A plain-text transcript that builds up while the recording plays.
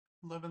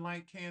Love and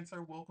Light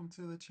Cancer, welcome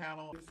to the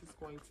channel. This is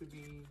going to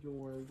be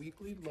your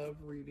weekly love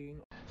reading.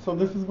 So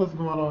this is what's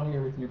going on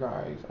here with you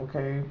guys,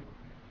 okay?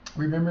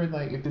 Remember,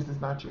 like, if this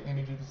is not your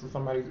energy, this is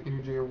somebody's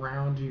energy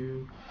around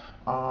you,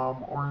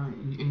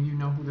 and you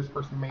know who this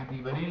person may be.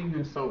 But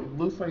anywho, so it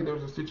looks like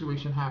there's a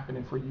situation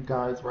happening for you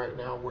guys right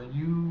now where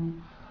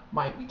you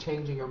might be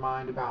changing your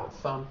mind about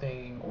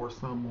something or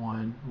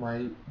someone,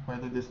 right?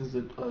 Whether this is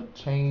a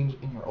change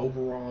in your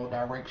overall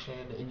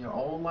direction in your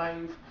own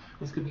life,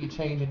 this could be a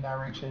change in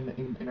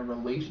direction in a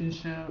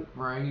relationship,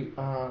 right?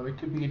 It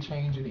could be a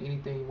change in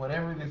anything,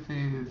 whatever this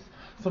is.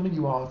 Some of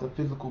you all, it's a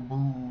physical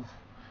move,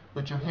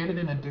 but you're headed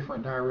in a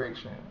different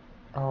direction,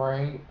 all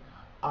right?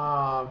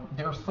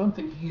 There's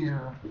something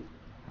here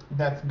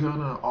that's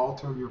gonna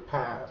alter your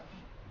path,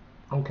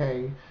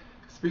 okay?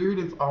 Spirit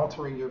is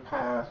altering your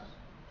path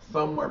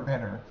somewhere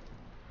better.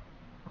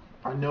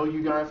 I know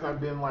you guys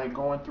have been like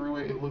going through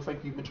it. It looks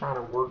like you've been trying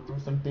to work through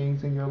some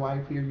things in your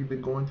life here. You've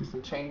been going through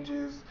some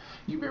changes.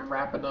 You've been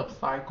wrapping up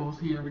cycles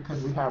here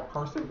because we have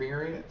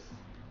perseverance,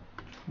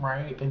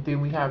 right? And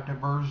then we have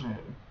diversion.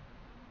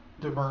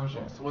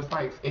 Diversion. So it's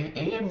like,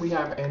 and we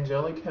have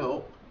angelic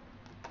help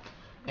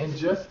and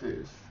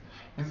justice.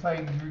 It's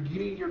like you're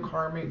getting your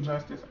karmic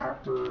justice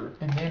after,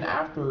 and then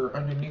after,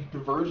 underneath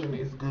diversion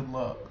is good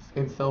luck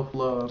and self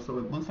love. So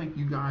it looks like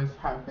you guys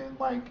have been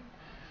like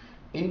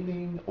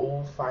ending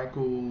old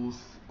cycles,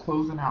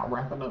 closing out,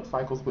 wrapping up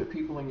cycles with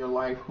people in your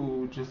life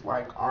who just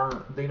like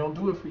aren't, they don't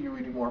do it for you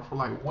anymore for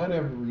like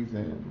whatever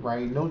reason,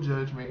 right? No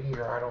judgment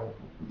here. I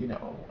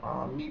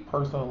don't, me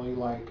personally,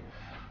 like,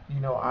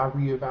 I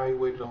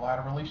reevaluated a lot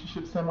of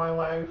relationships in my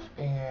life,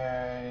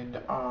 and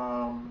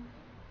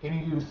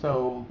anywho,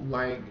 so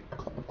like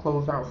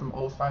closed out some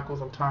old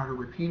cycles. I'm tired of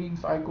repeating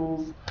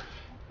cycles.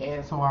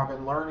 And so I've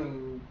been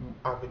learning,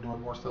 I've been doing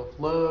more self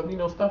love,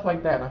 stuff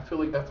like that. And I feel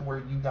like that's where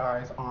you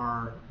guys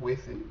are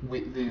with it,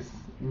 with this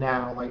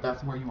now. Like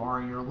that's where you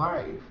are in your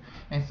life.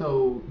 And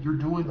so you're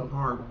doing the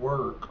hard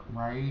work,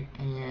 right?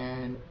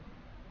 And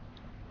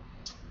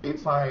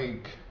it's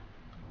like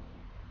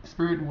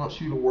Spirit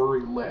wants you to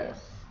worry less.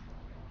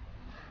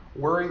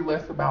 Worry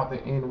less about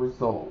the end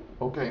result.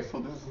 Okay, so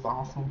this is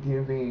also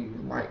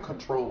giving like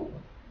control.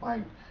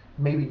 Like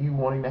maybe you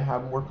wanting to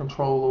have more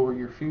control over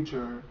your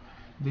future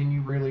than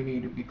you really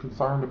need to be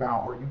concerned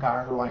about, or you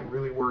guys are like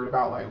really worried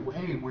about like, well,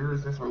 hey, where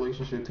is this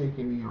relationship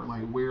taking me, or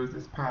like where is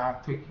this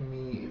path taking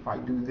me if I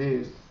do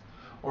this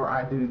or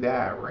I do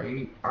that,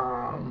 right?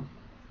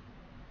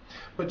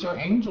 But your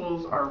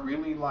angels are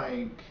really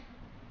like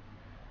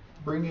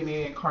bringing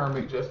in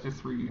karmic justice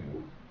for you.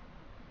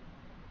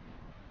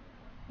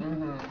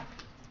 hmm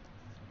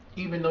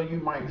Even though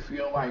you might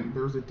feel like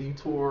there's a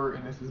detour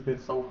and this has been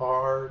so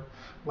hard,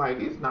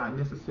 like it's not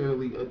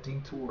necessarily a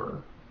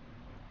detour,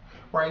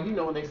 right? You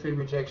know when they say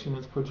rejection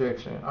is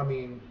projection. I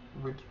mean,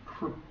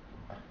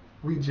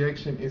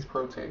 rejection is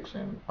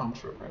protection. I'm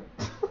tripping.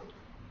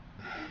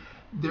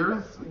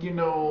 There's,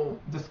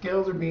 the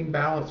scales are being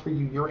balanced for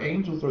you. Your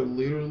angels are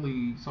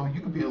literally, so you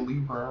could be a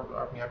Libra.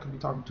 I mean, I could be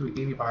talking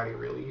to anybody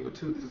really here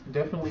too. This is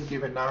definitely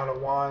giving Nine of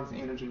Wands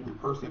energy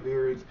with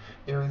perseverance,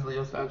 Aries,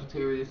 Leo,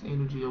 Sagittarius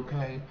energy,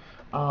 okay?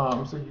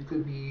 So you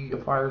could be a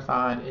fire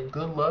sign. And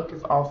good luck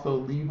is also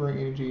Libra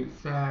energy,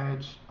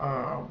 Sag,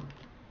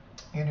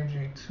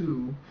 energy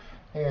too.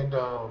 And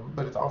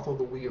but it's also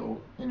the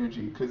wheel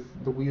energy because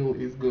the wheel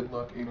is good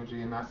luck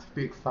energy, and that's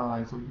fixed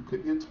sign. So you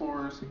could be a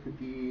Taurus, you could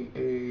be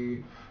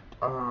a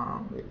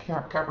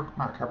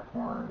not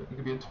Capricorn, you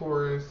could be a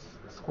Taurus,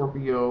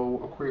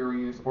 Scorpio,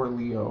 Aquarius, or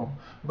Leo.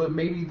 But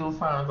maybe those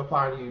signs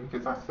apply to you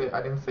because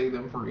I didn't say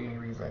them for any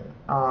reason.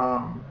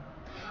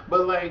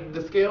 But like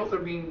the scales are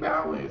being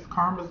balanced.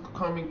 Karma's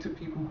coming to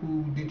people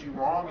who did you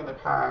wrong in the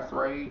past,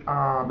 right?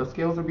 The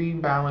scales are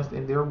being balanced,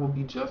 and there will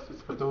be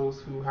justice for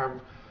those who have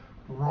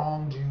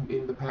wronged you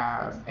in the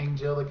past.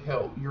 Angelic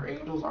help. Your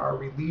angels are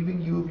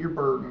relieving you of your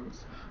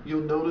burdens.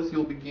 You'll notice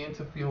you'll begin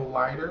to feel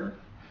lighter.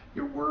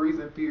 Your worries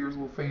and fears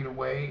will fade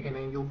away, and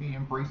then you'll be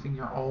embracing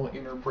your own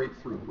inner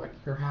breakthrough. Like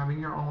you're having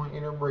your own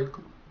inner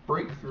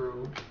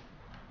breakthrough,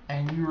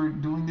 and you're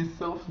doing this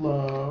self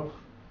love,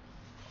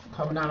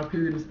 coming out of a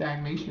period of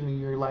stagnation,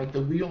 and you're like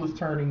the wheel is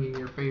turning in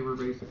your favor.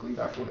 Basically,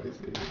 that's what this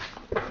is.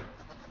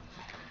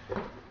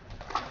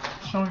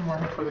 Show me more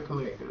for the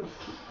collective.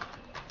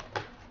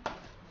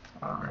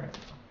 All right.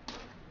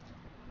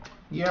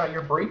 Yeah,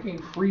 you're breaking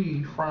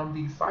free from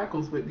these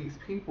cycles with these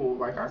people.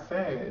 Like I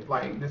said,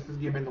 like this is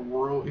giving the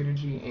world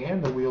energy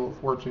and the wheel of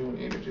fortune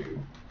energy.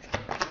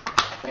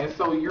 And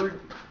so you're,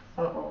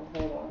 hold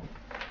on.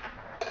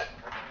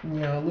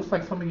 Yeah, it looks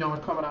like some of y'all are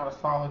coming out of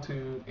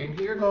solitude. And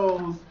here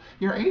goes,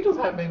 your angels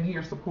have been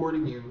here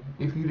supporting you,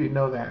 if you didn't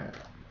know that.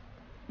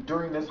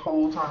 During this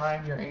whole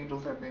time, your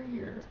angels have been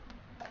here.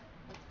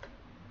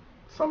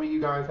 Some of you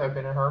guys have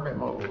been in hermit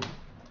mode.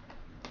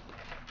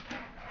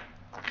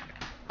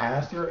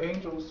 Ask your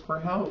angels for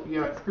help.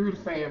 Yeah, Spirit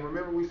is saying,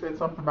 remember we said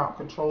something about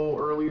control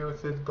earlier? It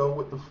says go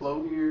with the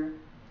flow here.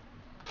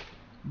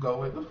 Go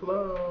with the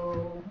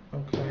flow.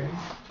 Okay,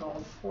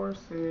 don't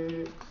force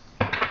it.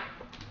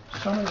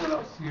 Show me what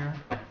else here.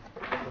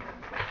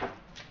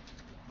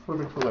 for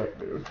the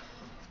collective.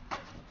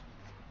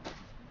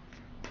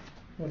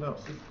 What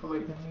else is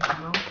collective need to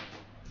know?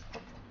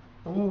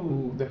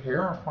 Ooh, the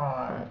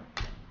Hierophant.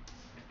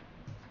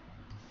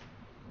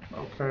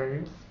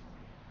 Okay.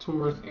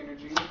 Taurus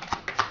energy.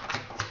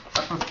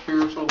 That's a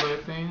spiritual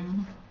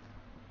lesson.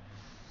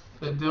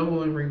 The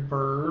Devil in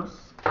reverse.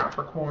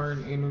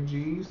 Capricorn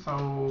energy.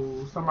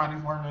 So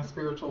somebody's learning a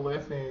spiritual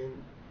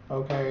lesson.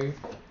 Okay.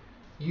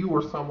 You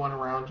or someone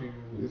around you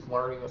is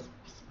learning a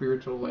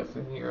spiritual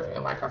lesson here.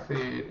 And like I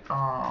said,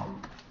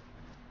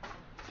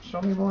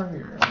 show me more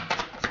here.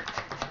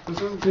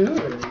 This is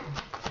good.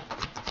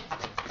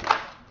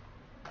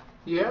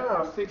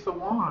 Yeah, Six of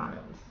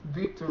Wands.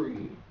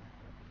 Victory.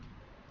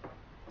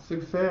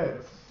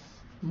 Success.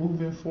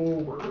 Moving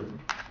forward.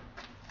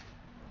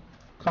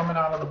 Coming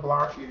out of the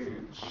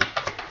blockage.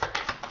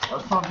 Or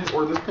something,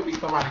 or this could be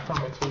somebody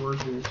coming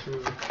towards you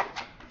too.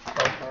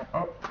 Okay.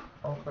 Oh,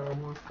 okay,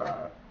 what's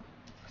that?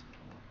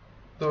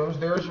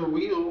 There's your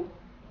wheel.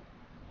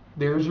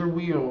 There's your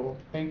wheel.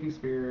 Thank you,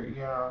 Spirit.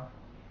 Yeah.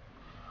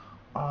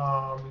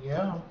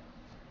 Yeah.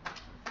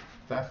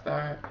 That's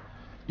that.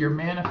 You're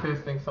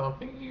manifesting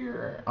something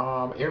here.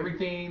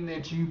 Everything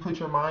that you put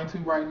your mind to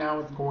right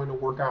now is going to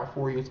work out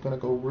for you. It's going to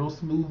go real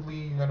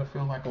smoothly. You're going to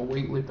feel like a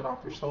weight lifted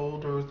off your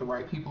shoulders. The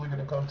right people are going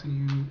to come to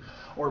you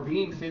or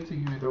being sent to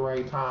you at the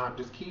right time.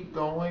 Just keep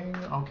going,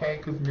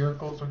 okay? Because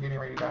miracles are getting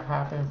ready to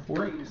happen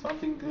for you.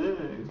 Something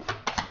good.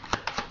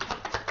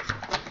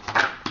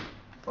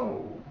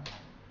 Oh,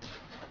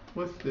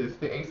 what's this?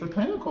 The Ace of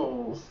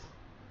Pentacles.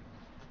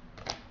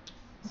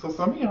 So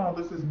some of y'all,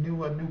 this is a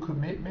new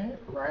commitment,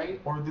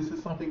 right? Or this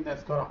is something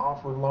that's going to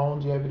offer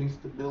longevity,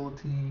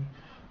 stability,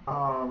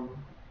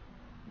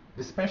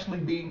 especially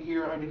being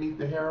here underneath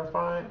the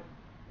Hierophant.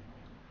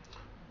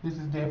 This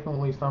is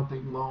definitely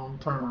something long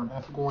term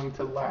that's going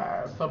to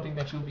last, something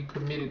that you'll be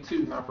committed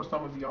to. Now, for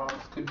some of y'all,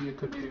 this could be a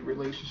committed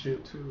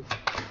relationship too.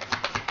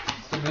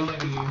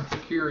 Stability and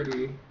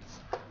security.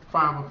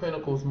 Five of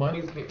Pentacles,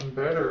 money's getting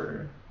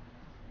better.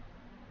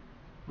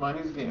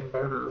 Money's getting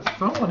better.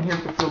 Someone here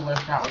could feel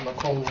left out in the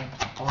cold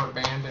or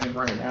abandoned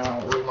right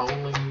now or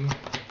lonely.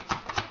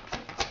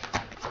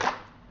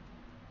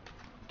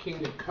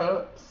 King of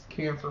Cups,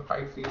 Cancer,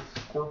 Pisces,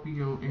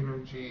 Scorpio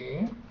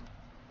energy.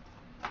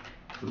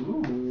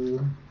 Ooh.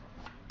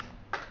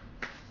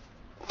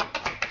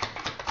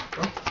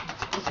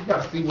 You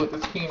gotta see what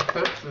this King of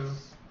Cups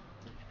is.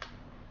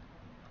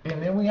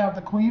 And then we have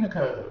the Queen of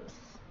Cups.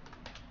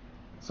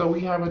 So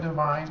we have a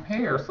divine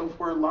pair. So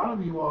for a lot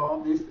of you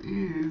all, this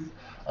is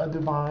a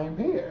divine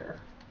pair.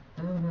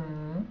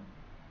 And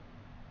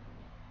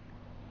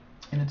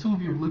the two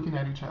of you are looking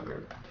at each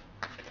other.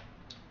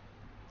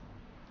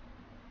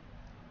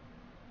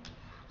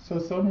 So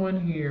someone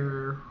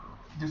here,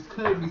 this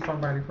could be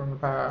somebody from the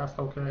past,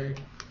 okay?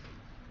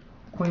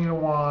 Queen of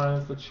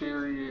Wands, the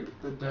Chariot,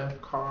 the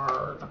Death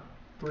card,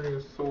 Three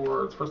of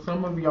Swords. For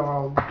some of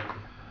y'all,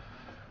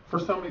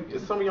 some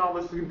of y'all,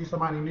 this could be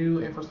somebody new,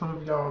 and for some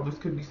of y'all, this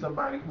could be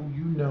somebody who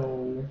you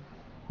know,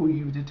 who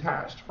you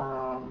detached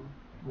from,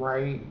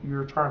 right?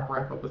 You're trying to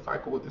wrap up a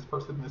cycle with this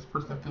person. This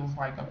person feels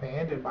like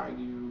abandoned by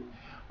you,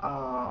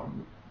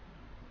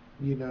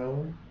 you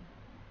know,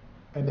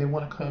 and they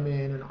want to come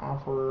in and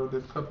offer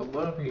this cup of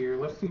love here.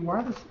 Let's see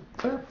why this.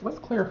 Let's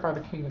clarify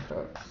the King of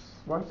Cups.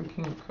 Why is the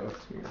King of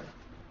Cups here?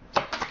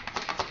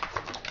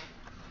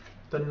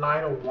 The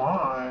Knight of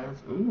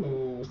Wands.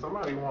 Ooh,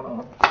 somebody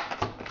wanna.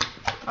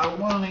 I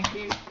wanna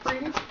get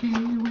freaky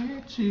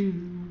with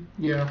you.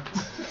 Yeah.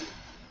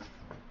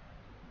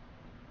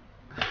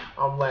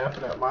 I'm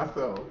laughing at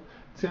myself.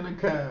 Ten of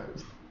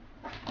Cups.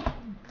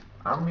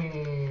 I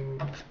mean,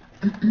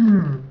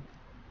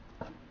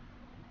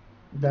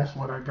 that's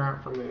what I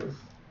got from this.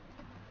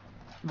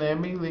 Let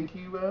me lick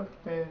you up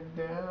and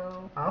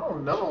down. I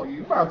don't know.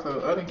 You about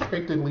to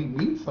unexpectedly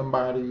meet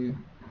somebody.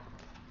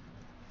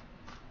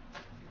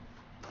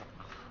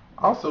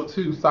 Also,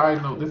 too,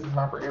 side note, this is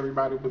not for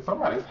everybody, but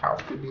somebody's house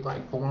could be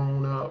like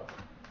blown up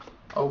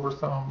over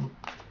some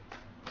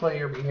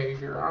player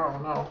behavior. I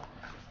don't know.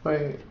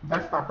 But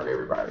that's not for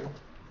everybody.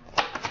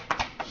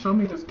 Show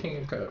me this King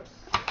of Cups.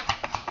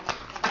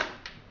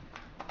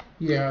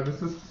 Yeah,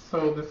 this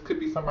could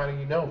be somebody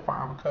you know.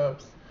 Five of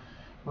Cups.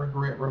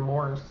 Regret,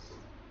 remorse.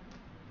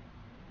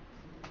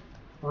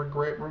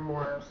 Regret,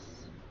 remorse.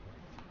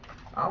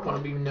 I want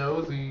to be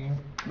nosy.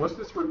 What's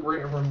this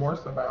regret and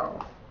remorse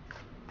about?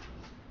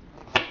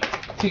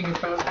 King of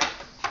Cups.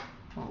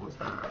 What was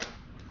that?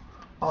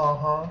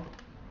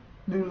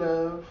 New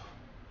love.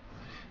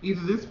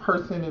 Either this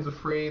person is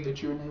afraid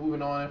that you're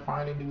moving on and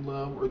finding new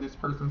love, or this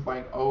person's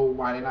like, oh,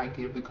 why didn't I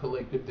give the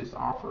collective this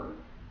offer?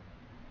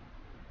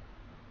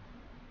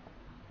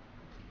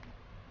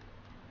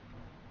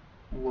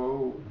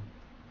 Whoa.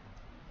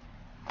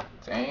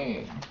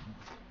 Dang.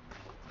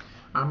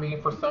 I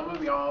mean, for some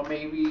of y'all,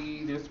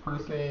 maybe this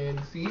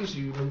person sees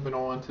you moving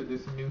on to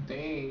this new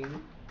thing,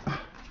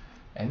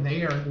 and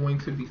they are going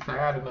to be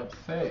sad and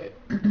upset.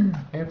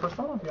 And for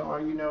some of y'all,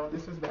 you know,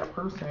 this is that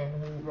person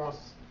who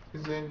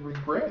is in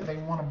regret. They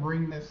want to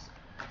bring this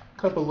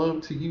cup of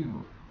love to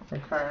you.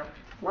 Okay.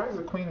 Why is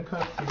the Queen of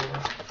Cups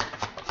here?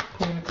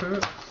 Queen of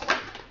Cups.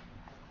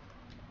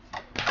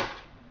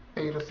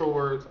 Eight of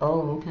Swords.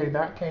 Oh, okay,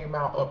 that came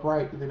out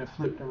upright, and then it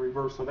flipped in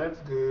reverse, so that's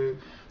good.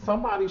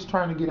 Somebody's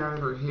trying to get out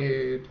of their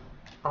head.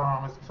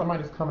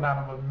 Somebody's coming out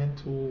of a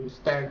mental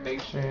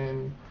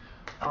stagnation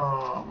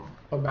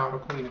about a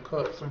Queen of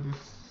Cups,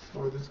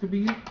 or this could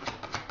be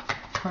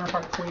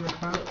clarify Queen of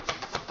Cups.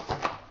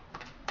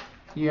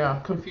 Yeah,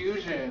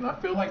 confusion. I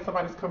feel like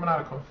somebody's coming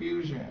out of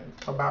confusion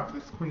about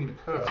this Queen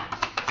of Cups.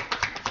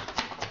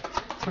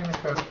 Queen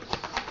of Cups.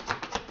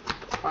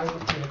 Why is the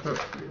Queen of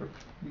Cups here?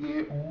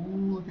 Yeah,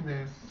 ooh, look at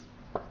this.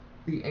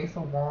 The Ace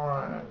of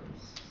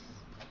Wands.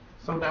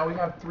 So now we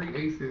have 3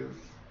 aces.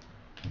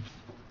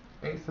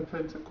 Ace of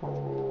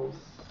Pentacles.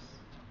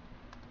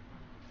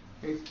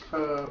 Ace of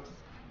Cups.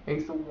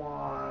 Ace of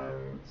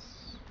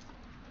Wands.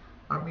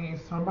 I mean,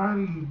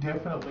 somebody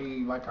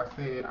definitely, like I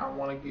said, I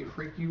want to get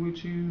freaky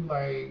with you.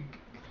 Like,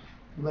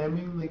 let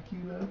me lick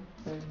you up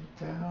and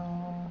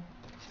down.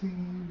 See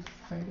you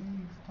say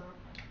stop.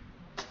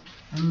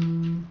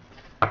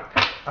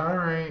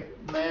 Alright,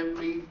 let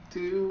me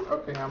do.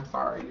 Okay, I'm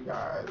sorry, you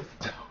guys.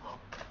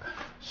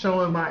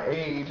 Showing my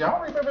age.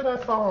 Y'all remember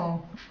that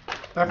song?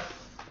 That's,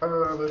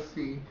 let's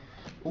see.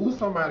 Ooh,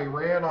 somebody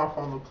ran off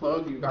on the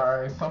plug, you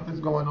guys. Something's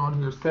going on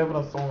here. 7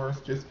 of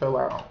Swords just fell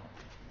out.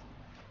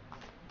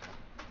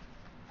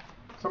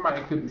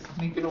 Somebody could be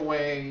sneaking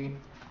away.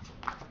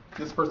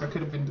 This person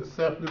could have been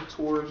deceptive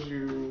towards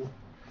you.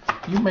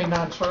 You may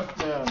not trust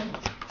them.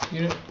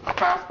 You know, a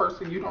past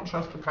person, you don't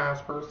trust the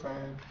past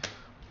person.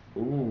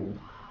 Ooh.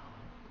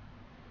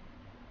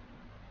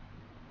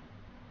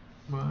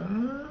 What?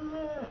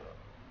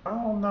 I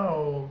don't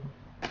know.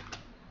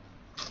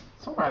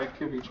 Somebody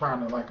could be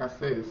trying to, like I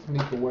said,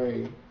 sneak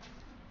away.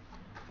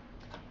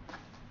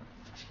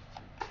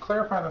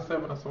 Clarify the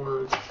 7 of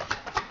Swords.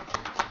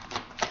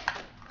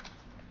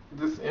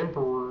 This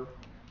Emperor.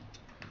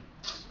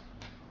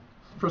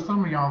 For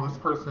some of y'all, this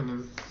person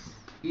is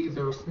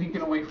either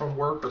sneaking away from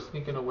work or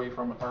sneaking away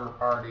from a third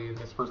party, and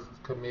this person's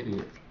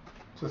committed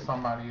to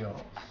somebody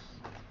else.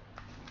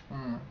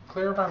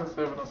 Clarify the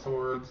 7 of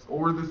Swords.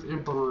 Or this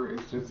Emperor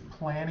is just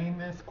planning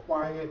this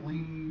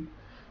quietly,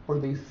 or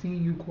they see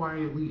you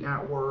quietly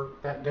at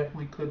work. That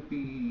definitely could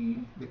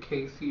be the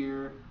case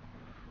here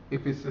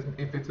if it's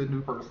a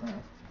new person.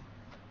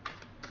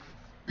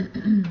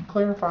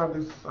 Clarify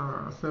this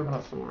 7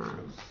 of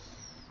Swords.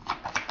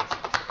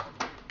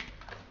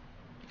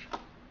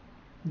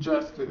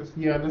 Justice.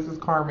 Yeah, this is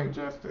karmic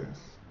justice.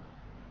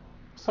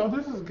 So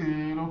this is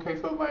good. Okay,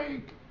 so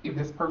like if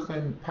this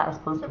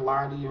past person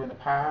lied to you in the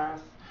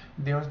past,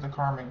 there's the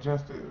karmic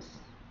justice,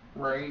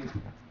 right?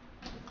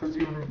 Because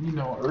you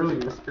know,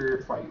 earlier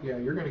spirits like, yeah,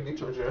 you're gonna get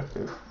your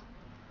justice.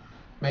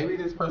 Maybe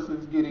this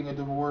person's getting a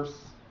divorce.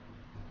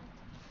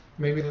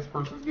 Maybe this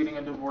person's getting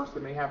a divorce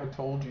and they haven't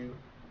told you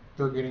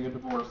they're getting a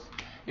divorce.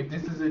 If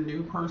this is a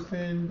new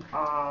person,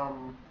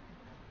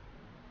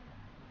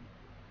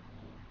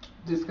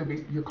 this could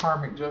be your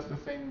karmic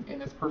justice, and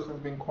this person's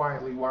been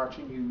quietly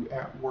watching you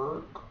at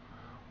work,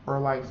 or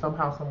like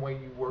somehow, some way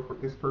you work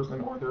with this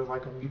person, or there's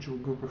like a mutual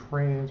group of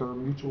friends or a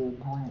mutual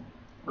group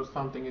or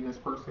something, and this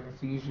person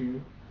sees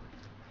you,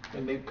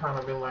 and they've kind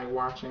of been like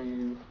watching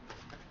you,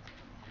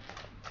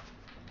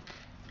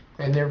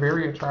 and they're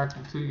very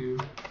attracted to you.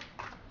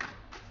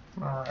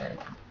 All right.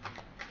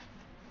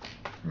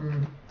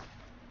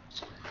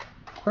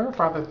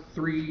 Clarify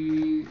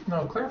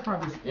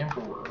clarify this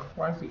Emperor.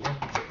 Why is the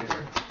Emperor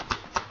here?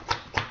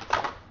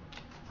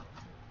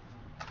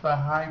 The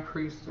High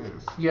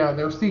Priestess. Yeah,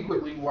 they're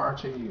secretly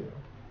watching you.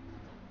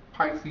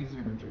 Pisces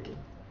energy.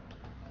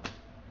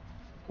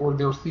 Or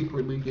they're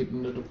secretly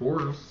getting a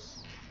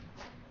divorce.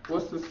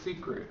 What's the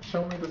secret?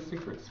 Show me the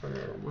secrets for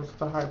there. What's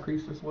the High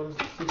Priestess? What is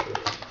the secret?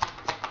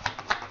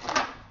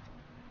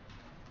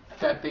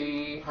 That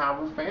they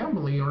have a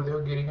family, or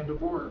they're getting a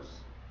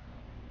divorce.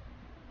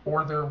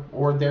 Or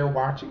they're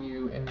watching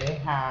you, and they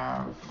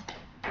have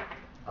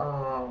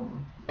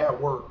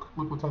at work.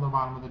 Look what's on the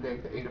bottom of the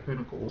deck, the 8 of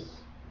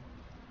Pentacles.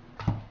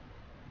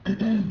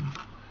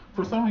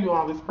 For some of you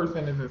all, this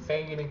person isn't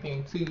saying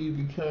anything to you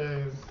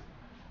because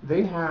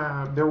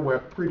they're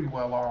pretty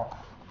well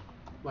off.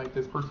 Like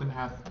this person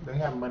they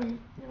have money.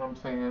 You know what I'm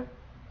saying?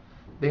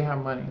 They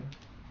have money.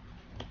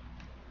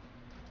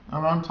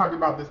 I'm talking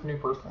about this new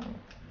person.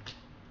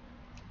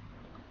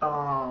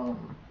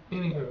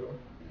 Anywho,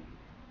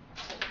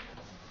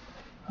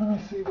 let me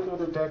see what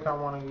other deck I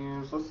want to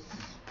use. Let's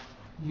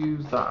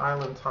use the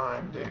Island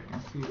Time deck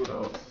and see what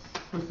else.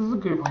 This is a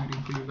good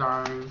reading for you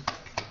guys.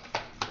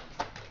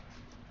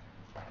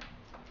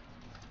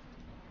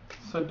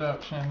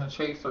 Seduction, the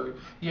chaser.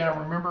 Yeah,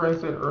 remember I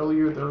said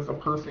earlier there's a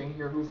person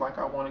here who's like,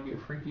 I want to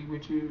get freaky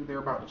with you. They're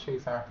about to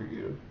chase after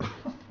you.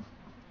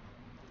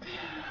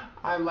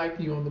 I like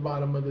you on the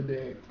bottom of the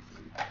deck.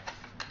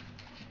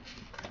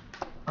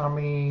 I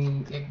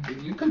mean,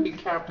 you could be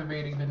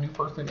captivating the new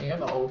person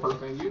and the old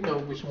person. You know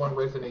which one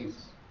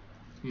resonates,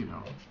 you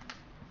know.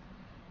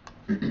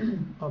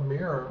 A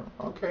mirror.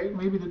 Okay,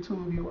 maybe the two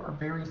of you are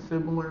very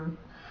similar,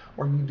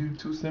 or you do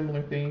two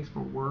similar things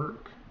for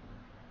work.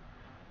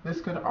 This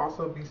could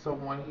also be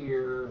someone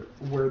here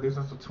where this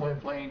is a twin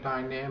flame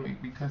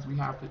dynamic, because we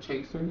have the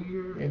chaser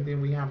here and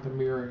then we have the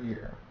mirror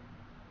here.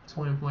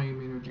 Twin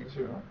flame energy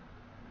too.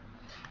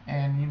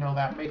 And you know,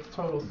 that makes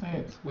total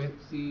sense with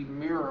the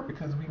mirror,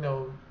 because we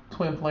know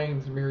twin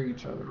flames mirror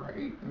each other,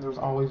 right? And there's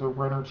always a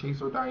runner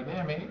chaser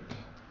dynamic.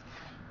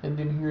 And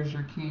then here's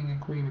your king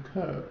and queen of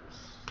cups.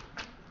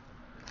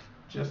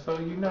 Just so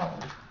you know,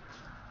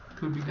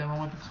 could be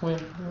dealing with the twin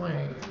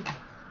flame.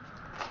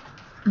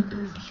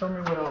 Show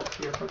me what else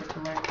here for the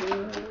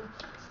collective.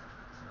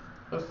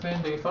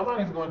 Ascending.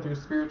 Somebody's going through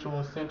spiritual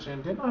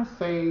ascension. Didn't I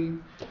say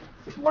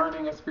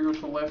learning a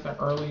spiritual lesson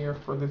earlier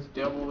for this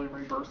devil in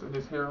reverse of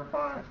this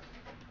Hierophant?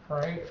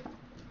 Right?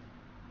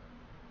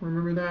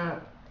 Remember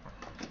that?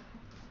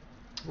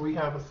 We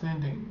have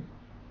ascending,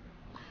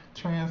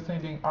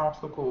 transcending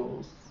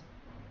obstacles,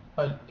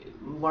 a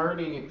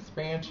learning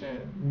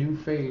expansion, new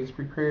phase,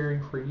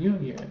 preparing for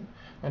union.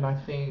 And I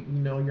think, you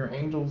know, your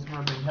angels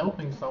have been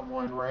helping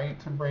someone, right,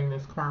 to bring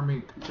this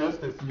karmic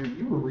justice.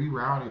 You were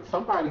rerouted.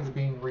 Somebody's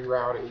being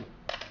rerouted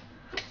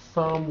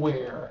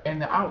somewhere, and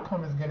the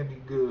outcome is going to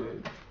be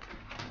good.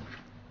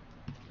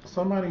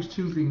 Somebody's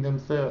choosing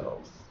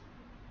themselves,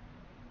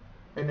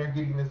 and they're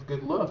getting this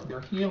good luck.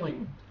 They're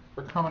healing.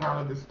 They're coming out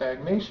of this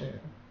stagnation.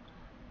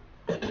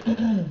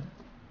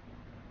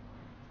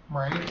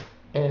 Right?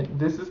 And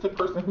this is the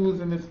person who's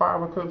in this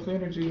Five of Cups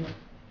energy.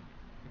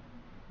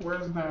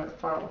 Where's that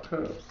Five of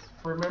Cups?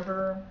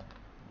 Remember?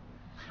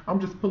 I'm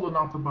just pulling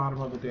off the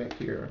bottom of the deck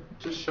here.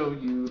 Just show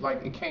you,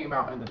 like, it came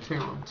out in the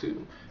tarot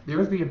too.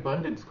 There's the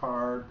abundance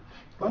card.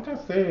 Like I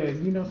said,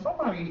 you know,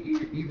 somebody,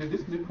 either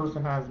this new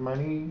person has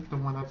money, the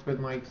one that's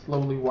been like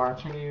slowly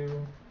watching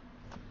you,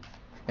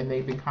 and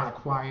they've been kind of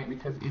quiet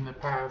because in the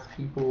past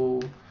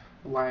people,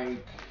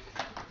 like,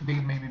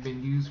 they've maybe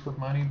been used for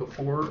money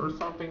before or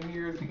something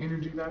here, the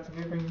energy that's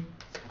giving.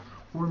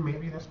 Or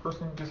maybe this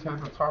person just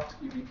hasn't talked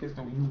to you because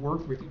you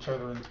work with each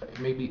other, and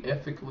maybe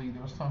ethically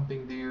there's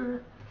something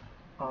there.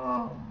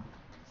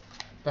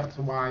 That's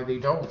why they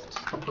don't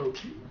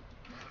approach you,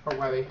 or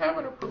why they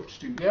haven't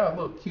approached you. Yeah,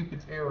 look,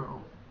 Cupid's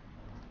arrow.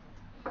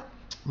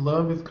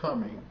 Love is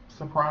coming.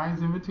 Surprise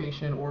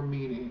invitation or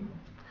meeting.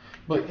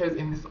 But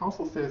and this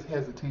also says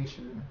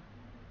hesitation.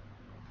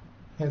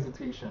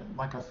 Hesitation.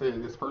 Like I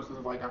said, this person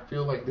is like, I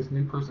feel like this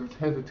new person's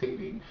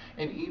hesitating.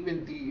 And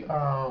even the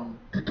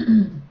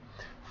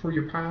for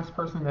your past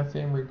person that's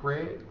in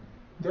regret,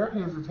 they're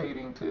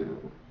hesitating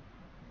too.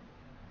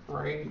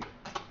 Right?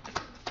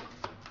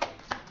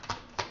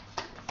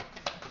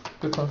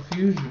 The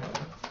confusion.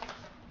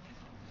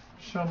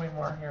 Show me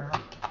more here.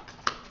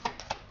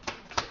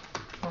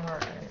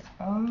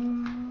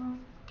 Alright.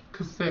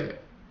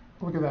 Cassette.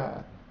 Look at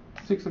that.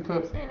 Six of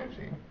Cups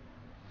energy.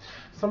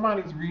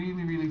 Somebody's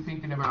really, really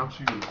thinking about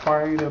you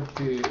quite a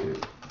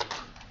bit.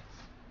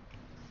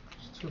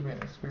 Just 2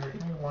 minutes, Spirit.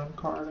 Give me one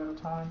card at a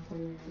time,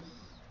 please.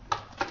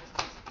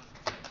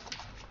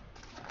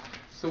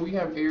 So we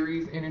have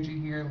Aries energy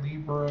here,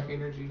 Libra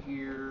energy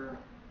here,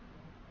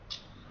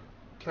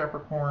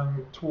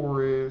 Capricorn,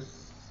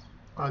 Taurus.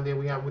 Then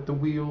we have with the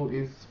wheel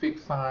is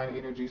fixed sign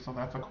energy. So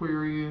that's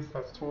Aquarius,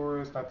 that's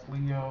Taurus, that's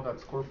Leo,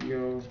 that's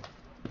Scorpio.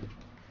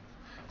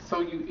 So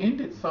you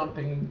ended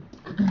something.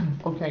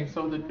 Okay,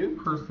 so the new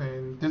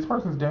person, this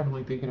person's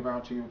definitely thinking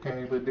about you,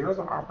 okay? But there's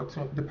an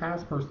opportunity. The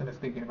past person is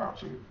thinking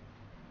about you.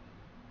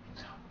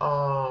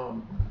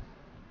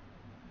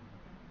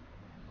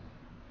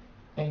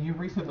 And you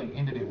recently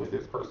ended it with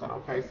this person,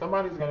 okay?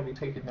 Somebody's going to be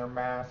taking their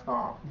mask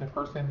off. The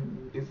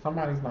person is,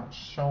 somebody's not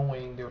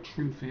showing their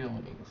true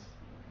feelings.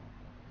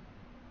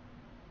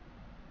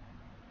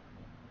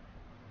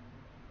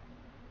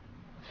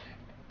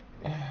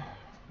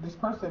 This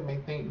person may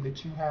think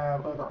that you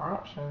have other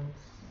options.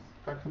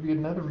 That could be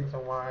another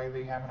reason why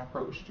they haven't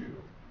approached you.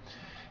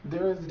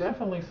 There is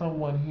definitely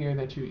someone here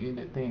that you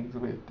ended things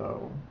with,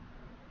 though.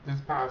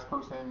 This past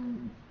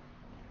person,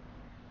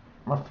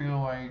 I feel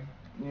like,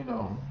 you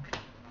know,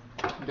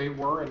 they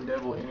were in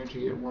devil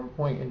energy at one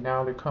point, and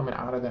now they're coming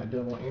out of that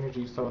devil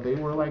energy. So they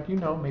were like, you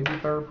know, maybe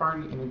third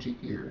party energy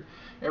here.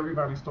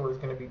 Everybody's story is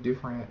going to be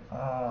different.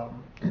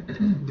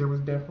 There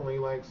was definitely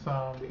like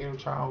some inner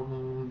child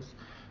wounds,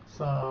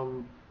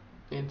 some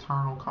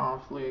internal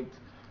conflict,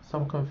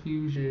 some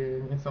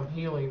confusion, and some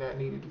healing that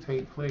needed to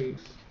take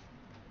place.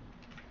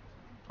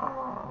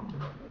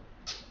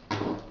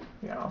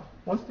 Yeah.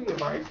 What's the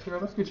advice here?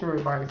 Let's get your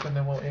advice and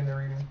then we'll end the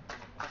reading.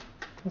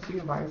 What's the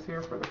advice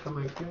here for the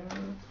collective?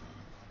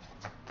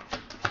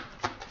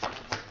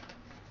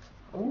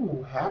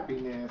 Ooh,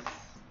 happiness.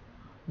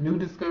 New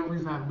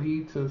discoveries that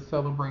lead to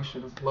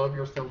celebrations. Love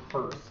yourself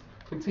first.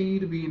 Continue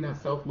to be in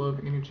that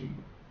self-love energy.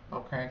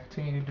 Okay?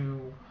 Continue to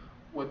do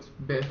what's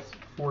best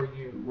for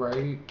you,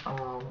 right?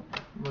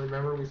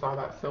 Remember we saw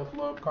that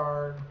self-love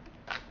card.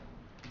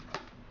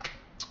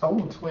 Oh,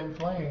 twin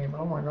flame.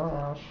 Oh my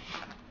gosh.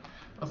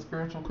 A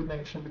spiritual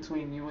connection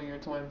between you and your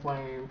twin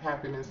flame.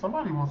 Happiness.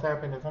 Somebody wants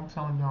happiness, I'm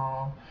telling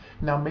y'all.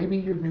 Now, maybe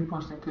your new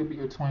person could be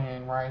your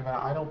twin, right? But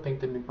I don't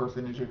think the new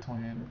person is your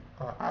twin.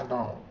 I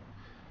don't.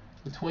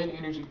 The twin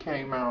energy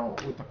came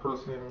out with the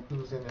person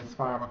who's in this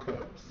Five of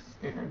Cups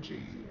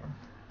energy.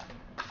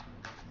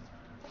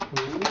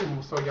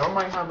 Ooh, so y'all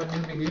might have a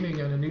new beginning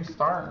and a new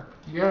start.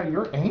 Yeah,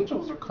 your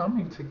angels are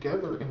coming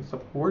together and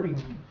supporting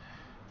you.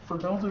 For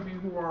those of you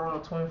who are on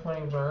a twin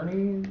flame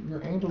journey,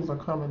 your angels are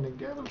coming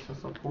together to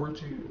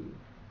support you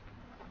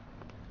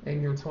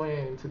and your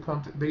twin to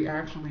come to. They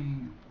actually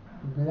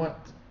want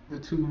the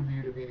two of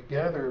you to be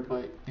together,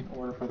 but in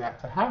order for that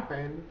to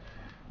happen,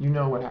 you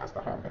know what has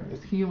to happen.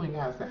 This healing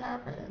has to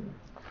happen.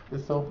 The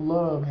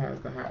self-love has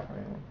to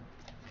happen.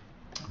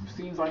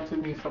 Seems like to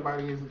me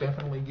somebody is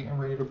definitely getting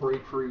ready to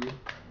break free.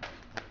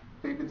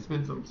 They've been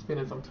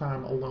spending some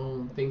time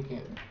alone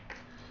thinking.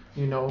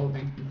 You know,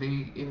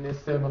 they in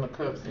this Seven of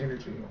Cups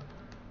energy.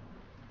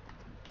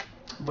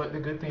 But the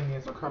good thing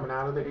is they're coming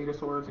out of the Eight of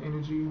Swords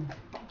energy.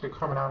 They're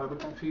coming out of the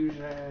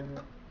confusion.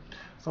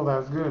 So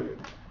that's good.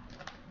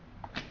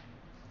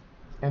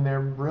 And they're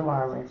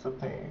realizing some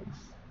things.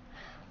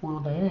 Well,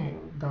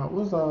 dang, that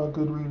was a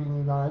good reading,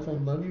 you guys. I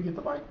love you. Hit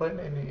the like button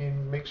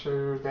and make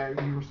sure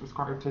that you're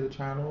subscribed to the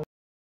channel.